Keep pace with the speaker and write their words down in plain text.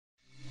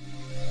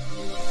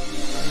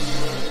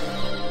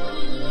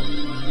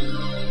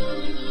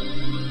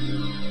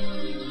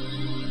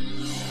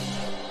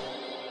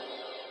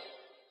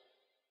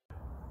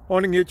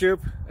Morning YouTube,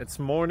 it's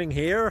morning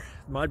here.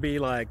 It might be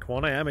like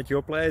 1 a.m. at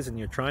your place and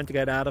you're trying to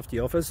get out of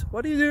the office.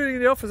 What are you doing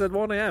in the office at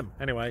 1 a.m?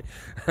 Anyway,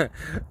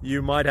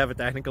 you might have a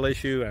technical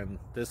issue and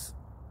this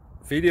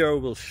video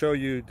will show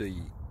you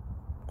the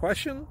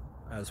question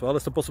as well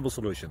as the possible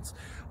solutions.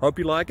 Hope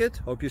you like it,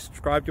 hope you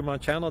subscribe to my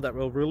channel. That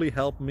will really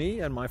help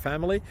me and my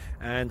family,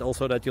 and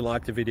also that you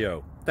like the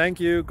video. Thank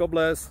you, God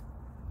bless.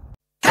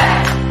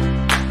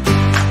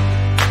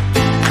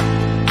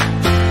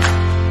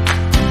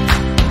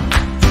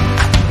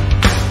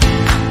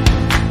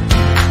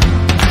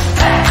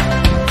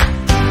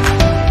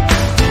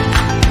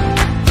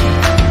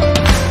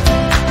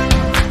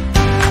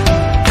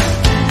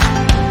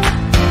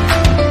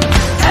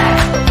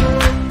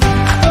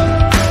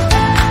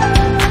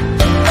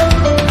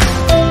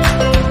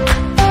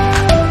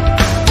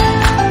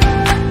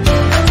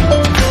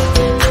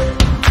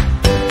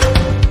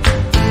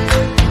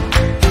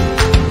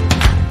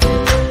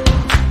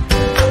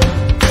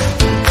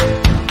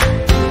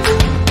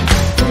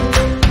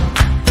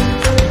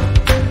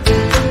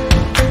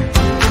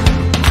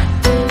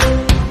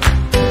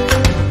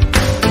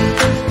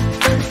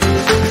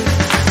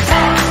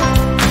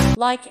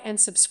 Like and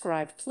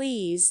subscribe,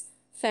 please.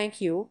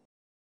 Thank you.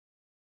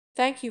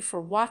 Thank you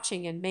for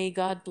watching, and may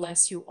God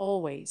bless you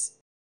always.